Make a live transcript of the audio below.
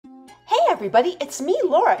everybody, it's me,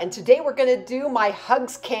 Laura, and today we're going to do my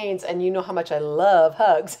hugs canes, and you know how much I love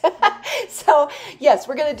hugs. So yes,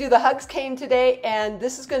 we're going to do the hugs cane today, and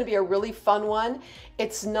this is going to be a really fun one.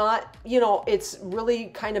 It's not, it's really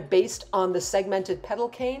kind of based on the segmented petal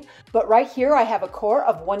cane, but right here I have a core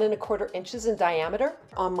of 1 1/4 inches in diameter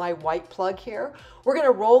on my white plug here. We're going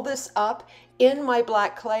to roll this up in my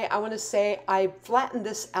black clay. I want to say I flattened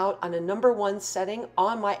this out on a #1 setting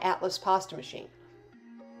on my Atlas pasta machine.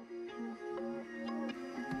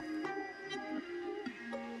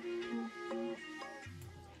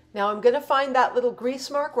 Now I'm going to find that little grease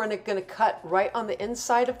mark. We're going to cut right on the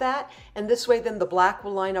inside of that, and this way then the black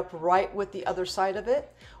will line up right with the other side of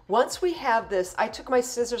it. Once we have this, I took my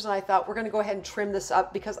scissors and I thought we're going to go ahead and trim this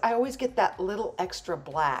up because I always get that little extra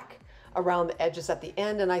black around the edges at the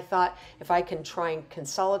end, and I thought if I can try and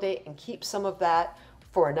consolidate and keep some of that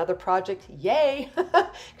for another project, yay,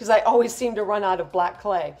 because I always seem to run out of black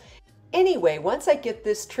clay. Anyway, once I get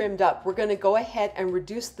this trimmed up, we're going to go ahead and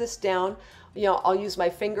reduce this down. I'll use my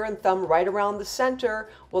finger and thumb right around the center.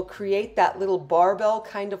 We'll create that little barbell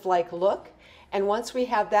kind of like look. And once we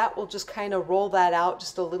have that, we'll just kind of roll that out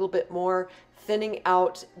just a little bit more, thinning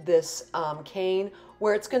out this cane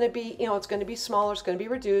where it's going to be, it's going to be smaller, it's going to be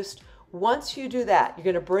reduced. Once you do that, you're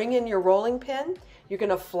going to bring in your rolling pin. You're going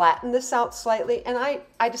to flatten this out slightly. And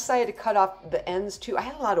I decided to cut off the ends too. I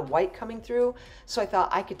had a lot of white coming through, so I thought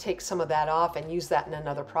I could take some of that off and use that in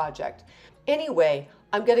another project. Anyway,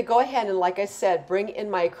 I'm going to go ahead and, like I said, bring in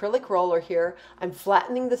my acrylic roller here. I'm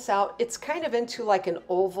flattening this out. It's kind of into like an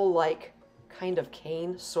oval-like kind of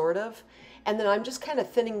cane, sort of. And then I'm just kind of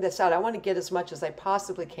thinning this out. I want to get as much as I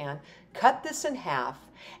possibly can. Cut this in half,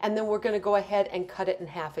 and then we're going to go ahead and cut it in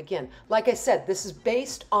half again. Like I said, this is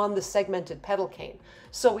based on the segmented petal cane.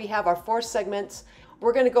 So we have our 4 segments.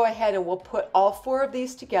 We're going to go ahead and we'll put all 4 of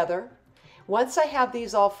these together. Once I have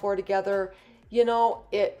these all 4 together,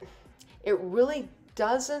 it really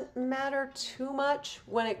doesn't matter too much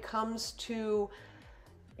when it comes to,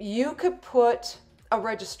 you could put a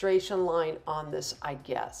registration line on this, I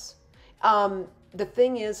guess. The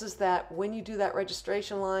thing is that when you do that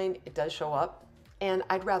registration line, it does show up, and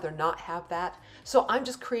I'd rather not have that. So I'm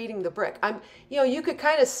just creating the brick. You could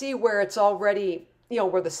kind of see where it's already,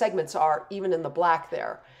 where the segments are, even in the black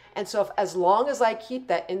there. And so as long as I keep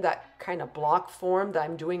that in that kind of block form that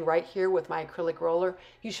I'm doing right here with my acrylic roller,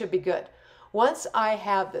 you should be good. Once I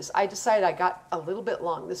have this, I decided I got a little bit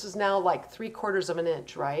long. This is now like 3/4 of an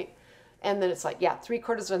inch, right? And then it's like, yeah,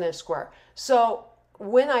 3/4 of an inch square. So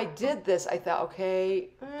when I did this, I thought, okay,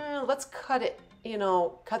 let's cut it,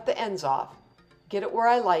 cut the ends off, get it where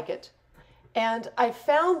I like it. And I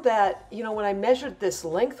found that, when I measured this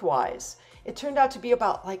lengthwise, it turned out to be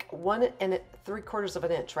about like 1 3/4 of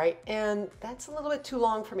an inch, right? And that's a little bit too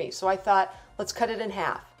long for me. So I thought, let's cut it in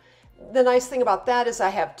half. The nice thing about that is I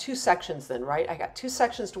have 2 sections then, right? I got 2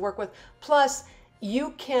 sections to work with. Plus,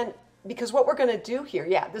 you can, because what we're going to do here,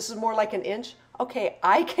 yeah, this is more like an inch. Okay,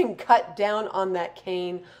 I can cut down on that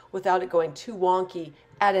cane without it going too wonky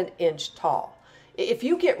at 1 inch tall. If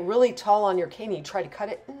you get really tall on your cane and you try to cut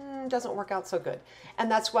it, it doesn't work out so good. And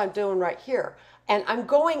that's what I'm doing right here. And I'm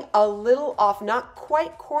going a little off, not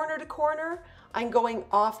quite corner to corner. I'm going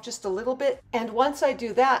off just a little bit. And once I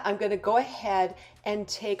do that, I'm going to go ahead and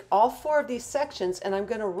take all 4 of these sections, and I'm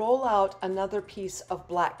going to roll out another piece of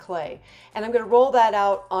black clay. And I'm going to roll that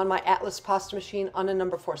out on my Atlas pasta machine on a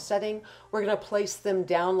 #4 setting. We're going to place them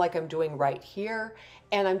down like I'm doing right here.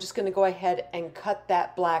 And I'm just going to go ahead and cut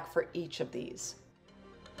that black for each of these.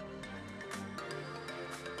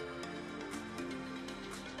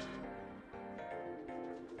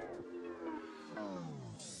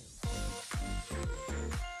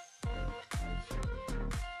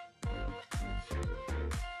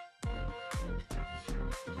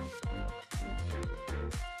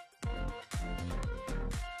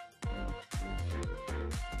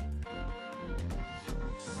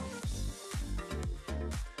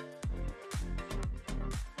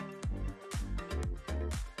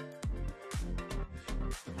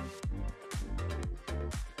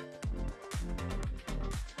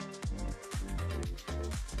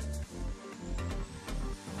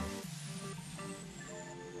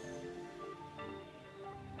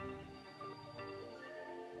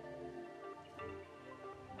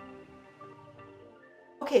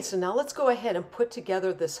 Okay, so now let's go ahead and put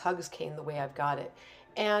together this hugs cane the way I've got it.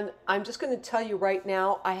 And I'm just going to tell you right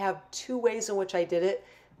now, I have 2 ways in which I did it.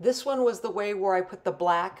 This one was the way where I put the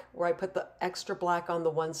black, where I put the extra black on the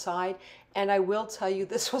one side. And I will tell you,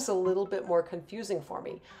 this was a little bit more confusing for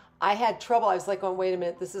me. I had trouble. I was like, oh, wait a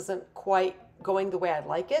minute, this isn't quite going the way I'd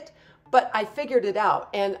like it. but I figured it out.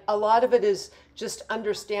 And a lot of it is just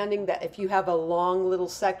understanding that if you have a long little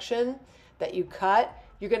section that you cut,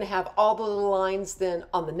 you're going to have all the little lines then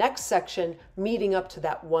on the next section meeting up to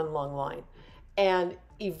that one long line. And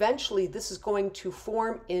eventually this is going to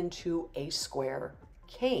form into a square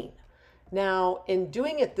cane. Now, in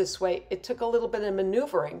doing it this way, it took a little bit of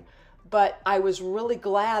maneuvering, but I was really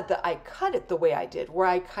glad that I cut it the way I did, where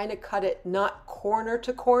I kind of cut it not corner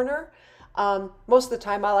to corner. Most of the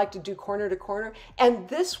time I like to do corner to corner, and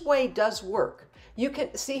this way does work. You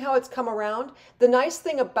can see how it's come around. The nice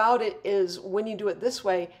thing about it is when you do it this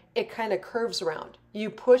way, it kind of curves around. You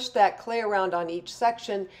push that clay around on each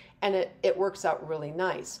section and it works out really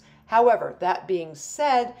nice. However, that being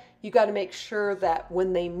said, you got to make sure that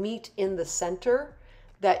when they meet in the center,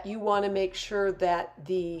 that you want to make sure that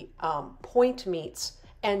the point meets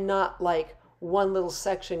and not like one little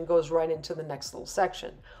section goes right into the next little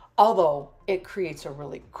section. Although it creates a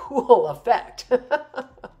really cool effect.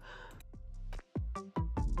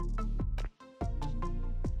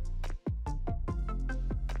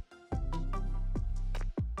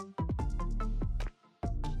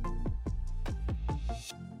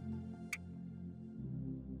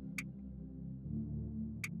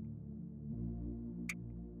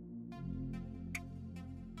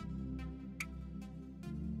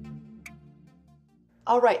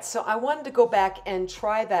 All right, so I wanted to go back and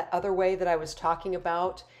try that other way that I was talking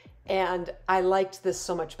about, and I liked this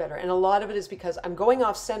so much better. And a lot of it is because I'm going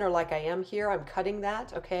off center like I am here. I'm cutting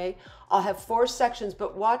that, okay? I'll have 4 sections,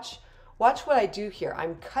 but watch what I do here.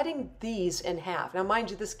 I'm cutting these in half. Now,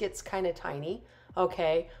 mind you, this gets kind of tiny,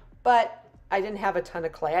 okay? But I didn't have a ton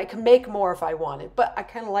of clay. I can make more if I wanted, but I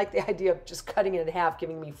kind of like the idea of just cutting it in half,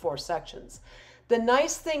 giving me 4 sections. The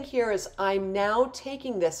nice thing here is I'm now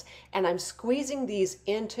taking this and I'm squeezing these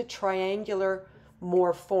into triangular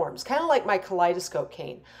more forms, kind of like my kaleidoscope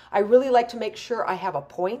cane. I really like to make sure I have a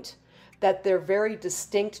point, that they're very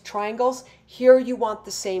distinct triangles. Here you want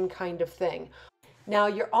the same kind of thing. Now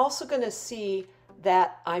you're also going to see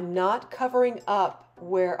that I'm not covering up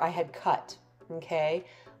where I had cut, okay?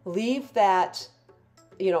 Leave that,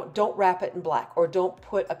 you know, don't wrap it in black or don't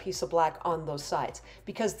put a piece of black on those sides,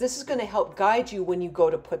 because this is going to help guide you when you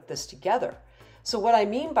go to put this together. So what I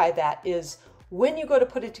mean by that is when you go to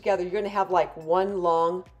put it together, you're going to have like one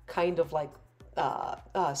long kind of like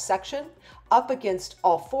section up against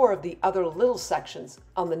all 4 of the other little sections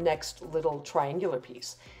on the next little triangular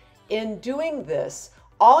piece. In doing this,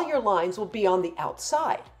 all your lines will be on the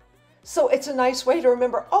outside. So it's a nice way to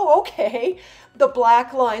remember, oh, okay, the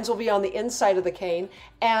black lines will be on the inside of the cane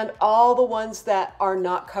and all the ones that are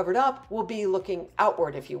not covered up will be looking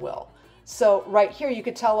outward, if you will. So right here, you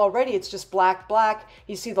could tell already it's just black, black.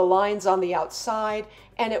 You see the lines on the outside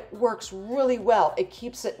and it works really well. It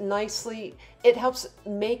keeps it nicely. It helps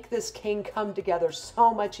make this cane come together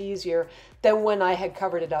so much easier than when I had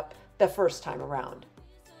covered it up the first time around.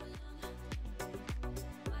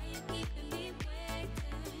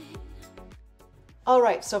 All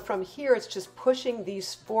right, so from here, it's just pushing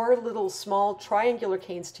these 4 little small triangular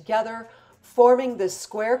canes together, forming this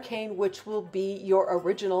square cane, which will be your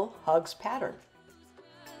original Hugs pattern.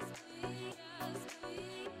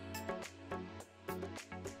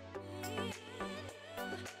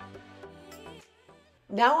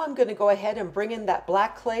 Now I'm going to go ahead and bring in that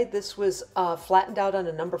black clay. This was flattened out on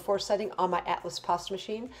a number 4 setting on my Atlas pasta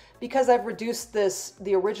machine. Because I've reduced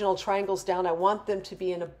the original triangles down, I want them to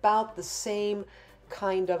be in about the same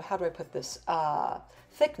kind of, how do I put this,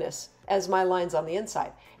 thickness as my lines on the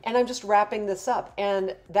inside. And I'm just wrapping this up,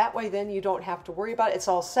 and that way then you don't have to worry about it. It's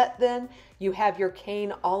all set then. You have your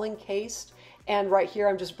cane all encased, and right here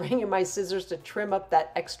I'm just bringing my scissors to trim up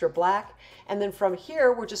that extra black. And then from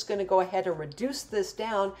here we're just going to go ahead and reduce this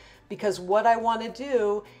down, because what I want to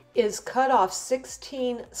do is cut off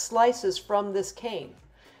 16 slices from this cane.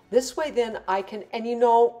 This way then I can, and you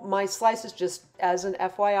know, my slices, just as an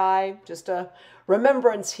FYI, just a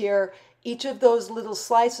remembrance here, each of those little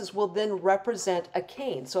slices will then represent a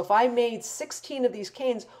cane. So if I made 16 of these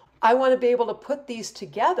canes, I want to be able to put these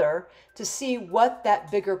together to see what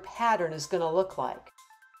that bigger pattern is going to look like.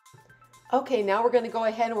 Okay, now we're going to go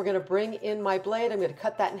ahead and we're going to bring in my blade. I'm going to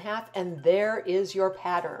cut that in half, and there is your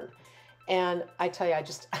pattern. And I tell you, I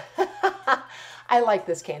just, I like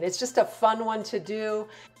this cane. It's just a fun one to do.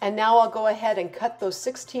 And now I'll go ahead and cut those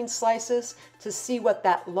 16 slices to see what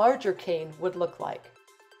that larger cane would look like.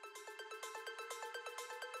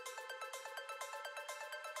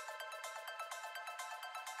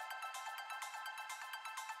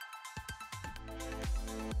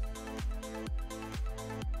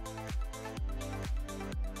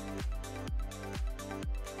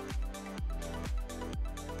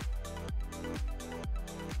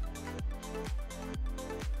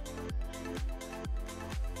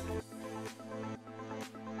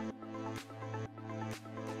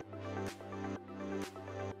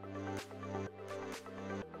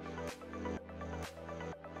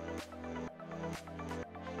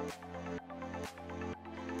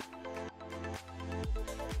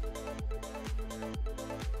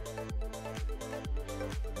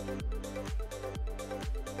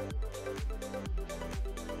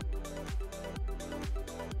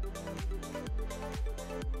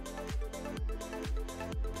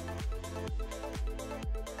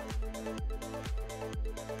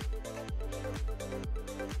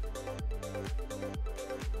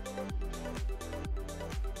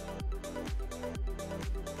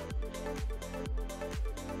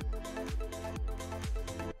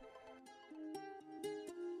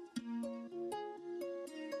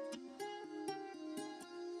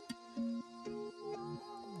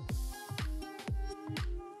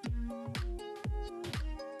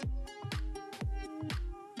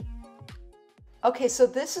 Okay, so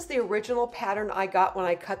this is the original pattern I got when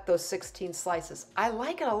I cut those 16 slices. I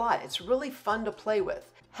like it a lot. It's really fun to play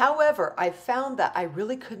with. However, I found that I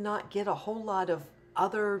really could not get a whole lot of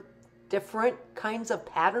other different kinds of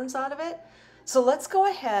patterns out of it. So let's go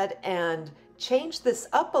ahead and change this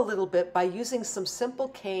up a little bit by using some simple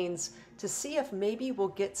canes to see if maybe we'll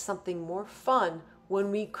get something more fun when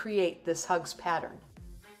we create this hugs pattern.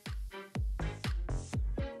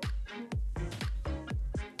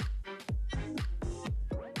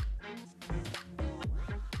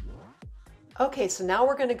 Okay, so now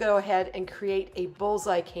we're going to go ahead and create a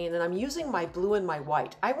bullseye cane, and I'm using my blue and my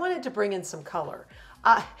white. I wanted to bring in some color.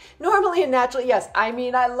 Normally and naturally, yes, I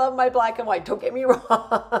mean, I love my black and white, don't get me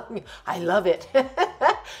wrong. I love it.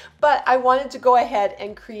 But I wanted to go ahead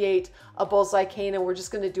and create a bullseye cane, and we're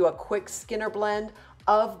just going to do a quick Skinner blend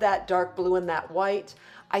of that dark blue and that white.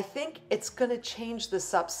 I think it's going to change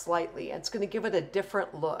this up slightly, and it's going to give it a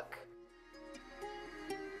different look.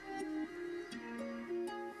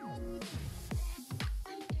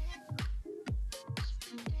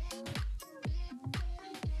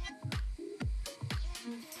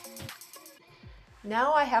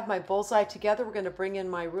 Now I have my bullseye together. We're going to bring in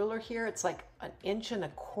my ruler here. It's like 1.25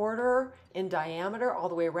 inches in diameter all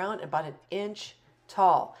the way around, about 1 inch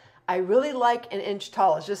tall. I really like 1 inch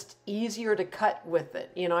tall. It's just easier to cut with it.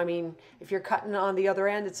 You know, I mean, if you're cutting on the other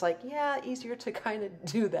end, it's like, yeah, easier to kind of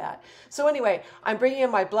do that. So anyway, I'm bringing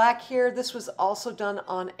in my black here. This was also done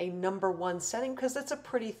on a #1 setting because it's a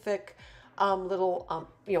pretty thick little,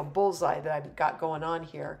 bullseye that I've got going on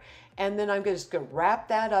here. And then I'm just going to wrap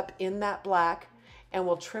that up in that black, and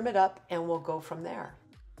we'll trim it up and we'll go from there.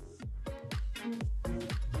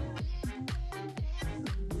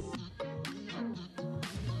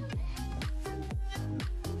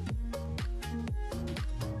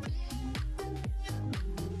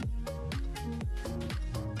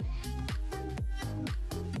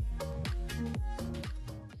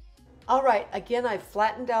 All right, again, I've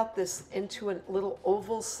flattened out this into a little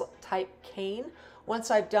oval type cane.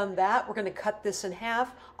 Once I've done that, we're going to cut this in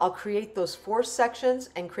half. I'll create those 4 sections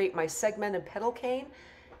and create my segment and petal cane.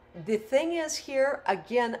 The thing is here,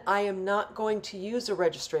 again, I am not going to use a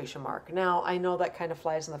registration mark. Now, I know that kind of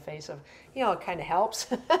flies in the face of, it kind of helps.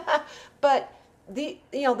 But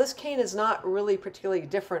this cane is not really particularly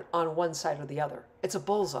different on one side or the other. It's a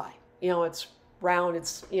bullseye. It's round.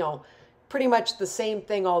 It's, pretty much the same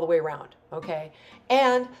thing all the way around, okay?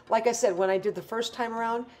 And like I said, when I did the first time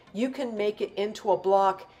around, you can make it into a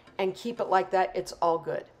block and keep it like that. It's all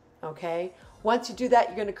good, okay? Once you do that,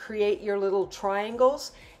 you're gonna create your little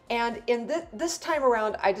triangles. And in this time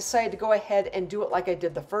around, I decided to go ahead and do it like I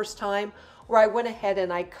did the first time, where I went ahead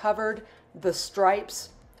and I covered the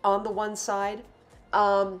stripes on the one side.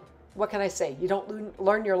 What can I say? You don't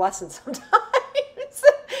learn your lesson sometimes.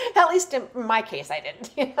 At least in my case, I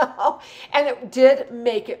didn't, And it did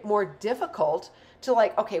make it more difficult to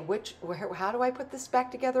okay, how do I put this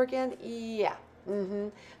back together again? Yeah.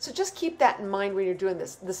 So just keep that in mind when you're doing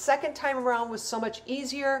this. The second time around was so much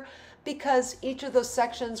easier because each of those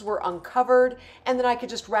sections were uncovered, and then I could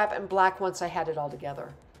just wrap it in black once I had it all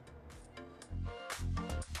together.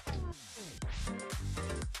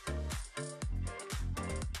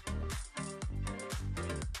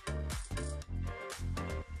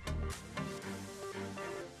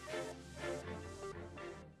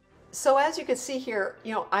 So as you can see here,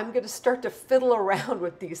 I'm going to start to fiddle around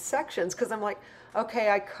with these sections because I'm like, okay,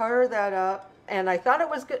 I covered that up and I thought it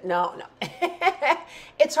was good. No.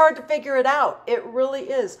 It's hard to figure it out. It really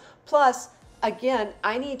is. Plus, again,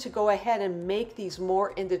 I need to go ahead and make these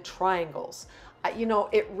more into triangles.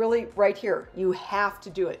 It really, right here, you have to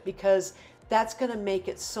do it because that's going to make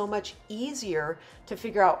it so much easier to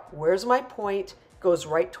figure out where's my point, goes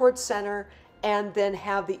right towards center, and then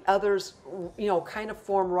have the others, kind of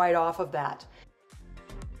form right off of that.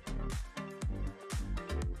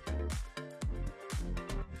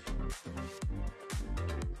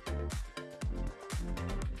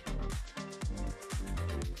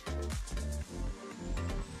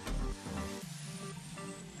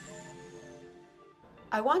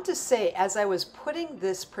 I want to say, as I was putting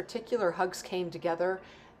this particular hugs cane together,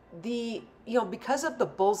 because of the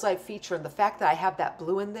bullseye feature and the fact that I have that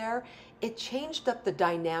blue in there, it changed up the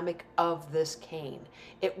dynamic of this cane.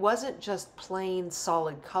 It wasn't just plain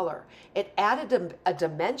solid color. It added a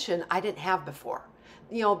dimension I didn't have before.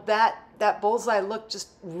 That bullseye look just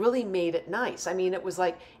really made it nice. I mean, it was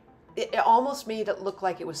like, it almost made it look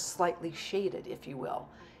like it was slightly shaded, if you will.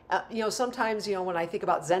 Sometimes, when I think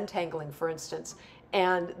about Zentangling, for instance,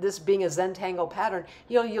 and this being a Zentangle pattern,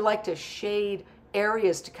 you like to shade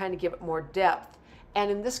areas to kind of give it more depth.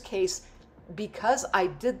 And in this case, because I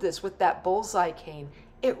did this with that bullseye cane,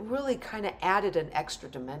 it really kind of added an extra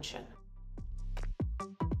dimension.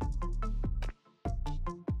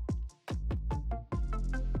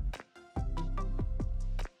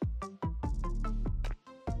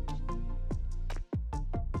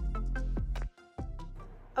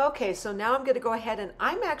 Okay, so now I'm going to go ahead and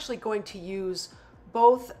I'm actually going to use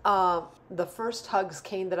both the first Hugs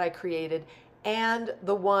cane that I created and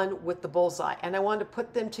the one with the bullseye. And I wanted to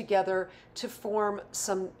put them together to form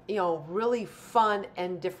some, really fun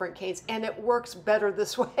and different canes. And it works better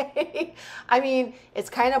this way. I mean, it's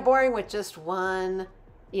kind of boring with just one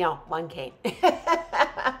cane.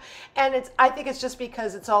 And I think it's just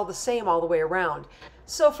because it's all the same all the way around.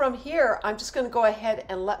 So from here, I'm just going to go ahead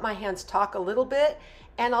and let my hands talk a little bit.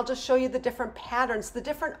 And I'll just show you the different patterns, the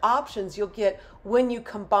different options you'll get when you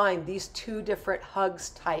combine these two different Hugs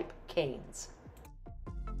type canes.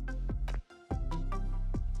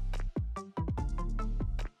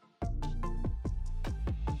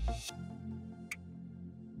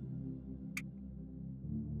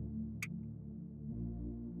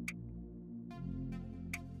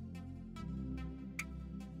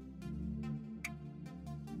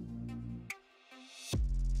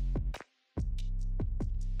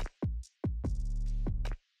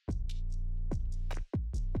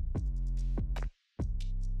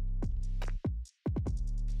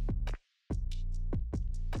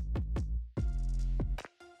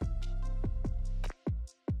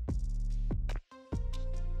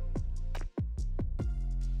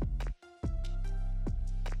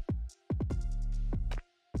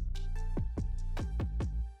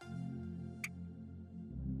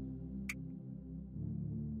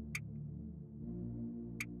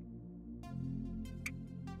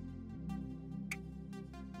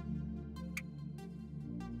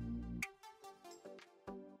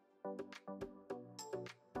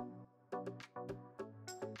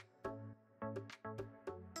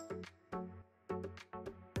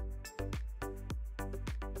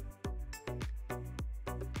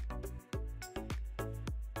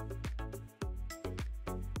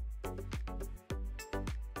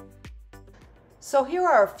 So here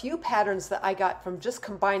are a few patterns that I got from just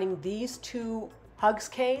combining these two Hugs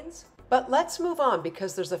canes. But let's move on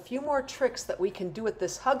because there's a few more tricks that we can do with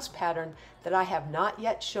this Hugs pattern that I have not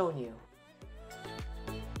yet shown you.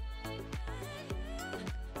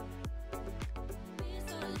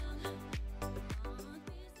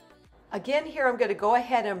 Again, here I'm going to go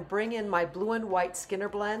ahead and bring in my blue and white Skinner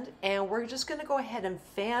blend, and we're just going to go ahead and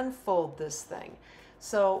fan fold this thing.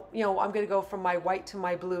 So, I'm going to go from my white to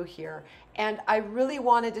my blue here. And I really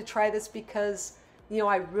wanted to try this because,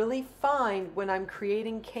 I really find when I'm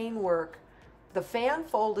creating cane work, the fan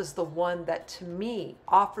fold is the one that to me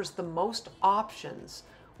offers the most options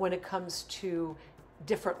when it comes to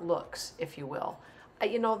different looks, if you will.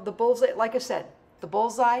 The bullseye, like I said, the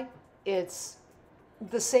bullseye, it's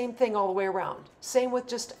the same thing all the way around. Same with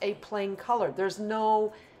just a plain color. There's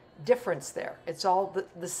no difference there. It's all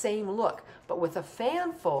the same look. But with a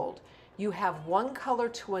fan fold, you have one color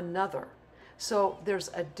to another. So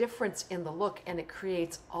there's a difference in the look and it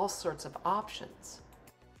creates all sorts of options.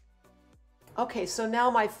 Okay, so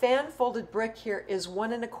now my fan folded brick here is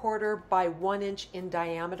 1 1/4 by 1 inch in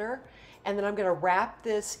diameter. And then I'm going to wrap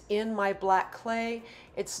this in my black clay.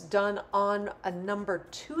 It's done on a number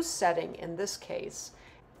 2 setting in this case.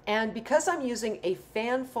 And because I'm using a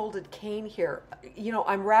fan folded cane here,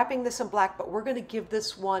 I'm wrapping this in black, but we're going to give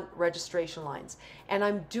this one registration lines. And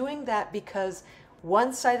I'm doing that because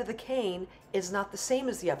one side of the cane is not the same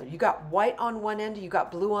as the other. You got white on one end, you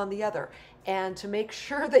got blue on the other. And to make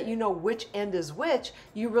sure that you know which end is which,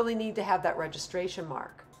 you really need to have that registration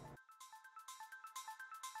mark.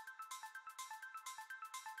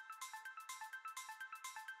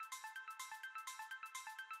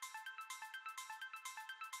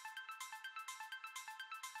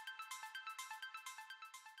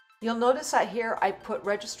 You'll notice that here I put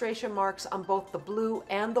registration marks on both the blue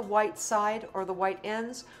and the white side or the white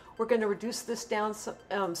ends. We're going to reduce this down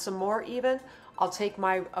some more even. I'll take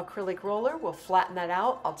my acrylic roller, we'll flatten that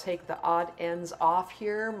out. I'll take the odd ends off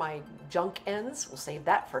here, my junk ends. We'll save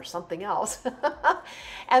that for something else.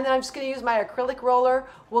 And then I'm just going to use my acrylic roller.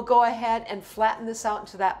 We'll go ahead and flatten this out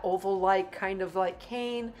into that oval-like kind of like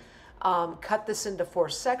cane. Cut this into 4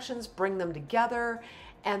 sections, bring them together,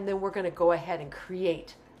 and then we're going to go ahead and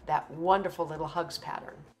create that wonderful little Hugs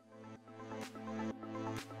pattern.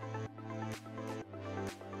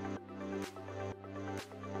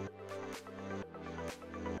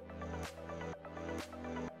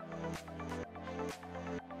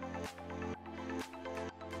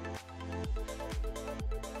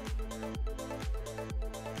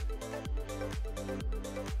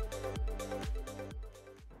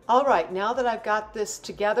 All right, now that I've got this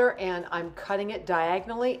together and I'm cutting it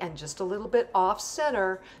diagonally and just a little bit off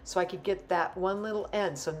center so I could get that one little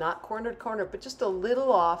end, so not corner to corner, but just a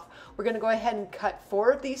little off, we're going to go ahead and cut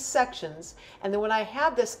 4 of these sections. And then when I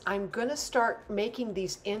have this, I'm going to start making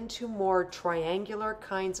these into more triangular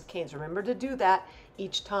kinds of canes. Remember to do that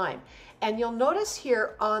each time. And you'll notice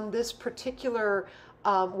here on this particular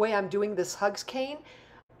way I'm doing this hugs cane,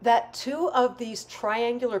 that 2 of these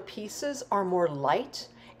triangular pieces are more light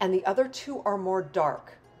and the other 2 are more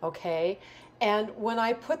dark, okay? And when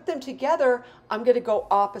I put them together, I'm gonna go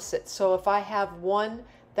opposite. So if I have one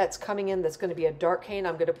that's coming in that's gonna be a dark cane,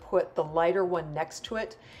 I'm gonna put the lighter one next to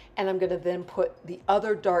it, and I'm gonna then put the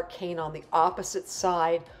other dark cane on the opposite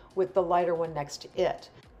side with the lighter one next to it.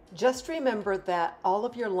 Just remember that all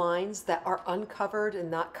of your lines that are uncovered and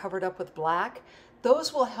not covered up with black,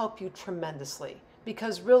 those will help you tremendously,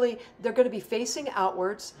 because really they're going to be facing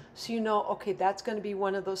outwards, so you know, okay, that's going to be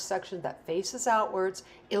one of those sections that faces outwards.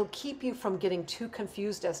 It'll keep you from getting too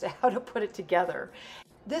confused as to how to put it together.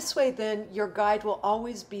 This way then your guide will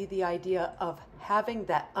always be the idea of having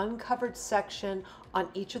that uncovered section on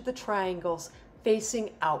each of the triangles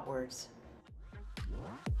facing outwards.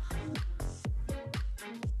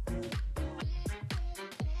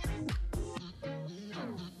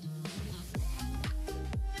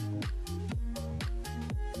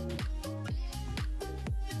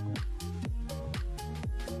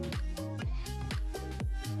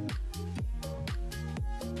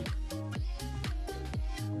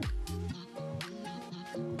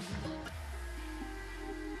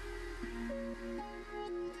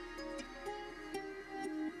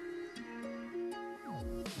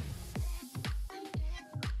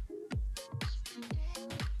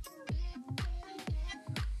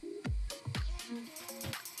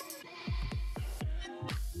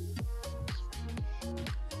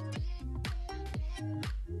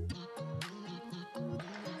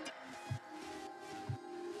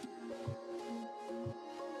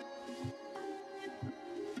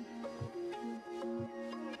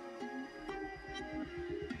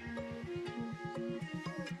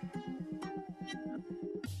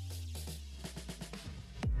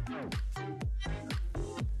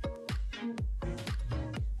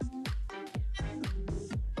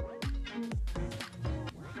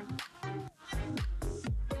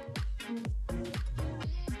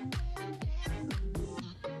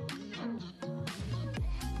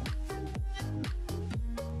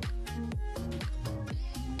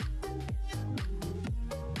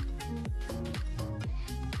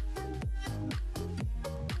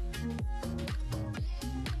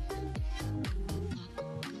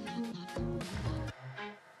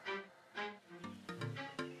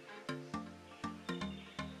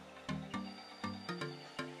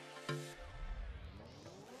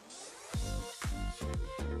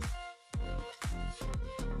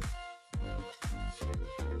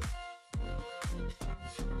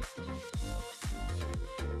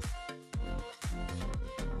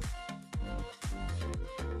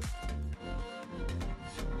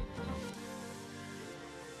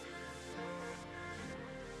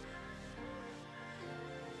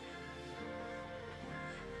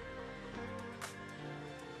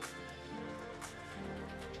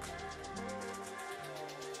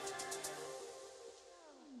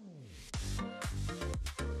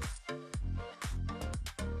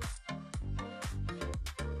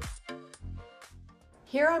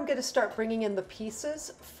 Here I'm going to start bringing in the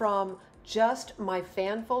pieces from just my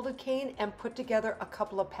fan folded cane and put together a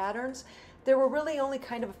couple of patterns. There were really only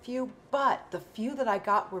kind of a few, but the few that I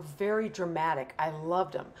got were very dramatic. I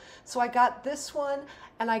loved them. So I got this one,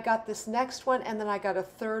 and I got this next one, and then I got a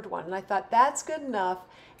third one. And I thought that's good enough.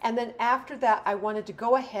 And then after that, I wanted to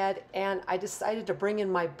go ahead and I decided to bring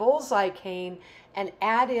in my bullseye cane and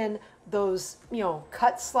add in those,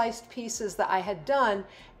 cut sliced pieces that I had done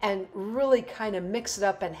and really kind of mix it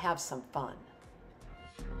up and have some fun.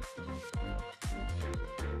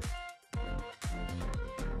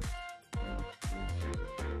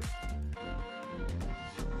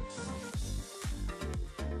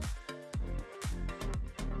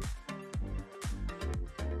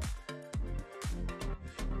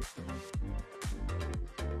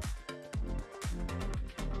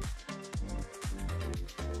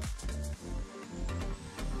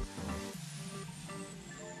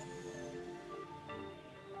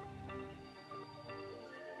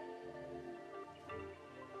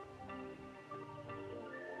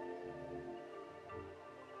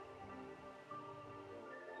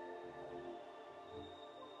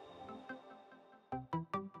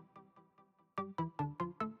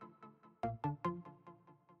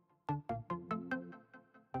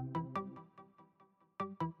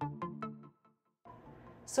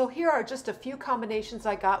 So here are just a few combinations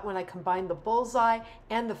I got when I combined the bullseye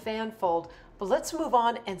and the Fanfold, but let's move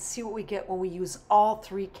on and see what we get when we use all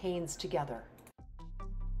three canes together.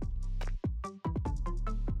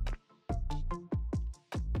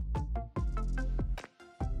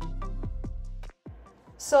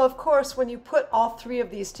 So of course, when you put all three of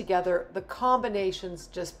these together, the combinations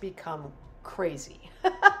just become crazy.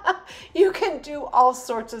 You can do all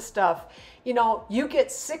sorts of stuff. You know, you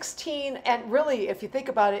get 16, and really, if you think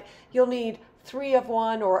about it, you'll need 3 of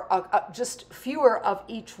one or just fewer of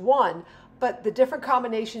each one, but the different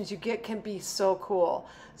combinations you get can be so cool.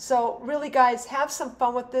 So really, guys, have some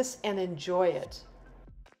fun with this and enjoy it.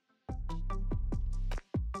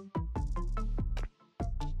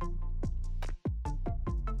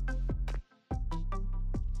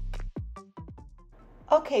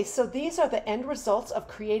 Okay, so these are the end results of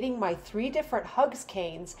creating my 3 different hugs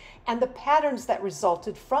canes and the patterns that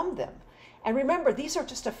resulted from them. And remember, these are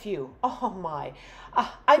just a few. Oh my,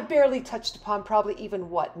 I barely touched upon probably even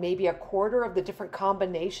what, maybe a quarter of the different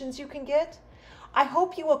combinations you can get. I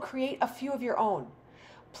hope you will create a few of your own.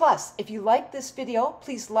 Plus, if you like this video,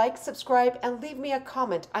 please like, subscribe, and leave me a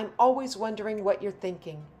comment. I'm always wondering what you're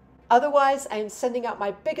thinking. Otherwise, I am sending out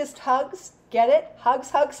my biggest hugs. Get it? Hugs,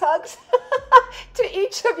 hugs, hugs to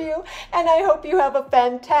each of you. And I hope you have a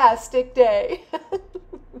fantastic day.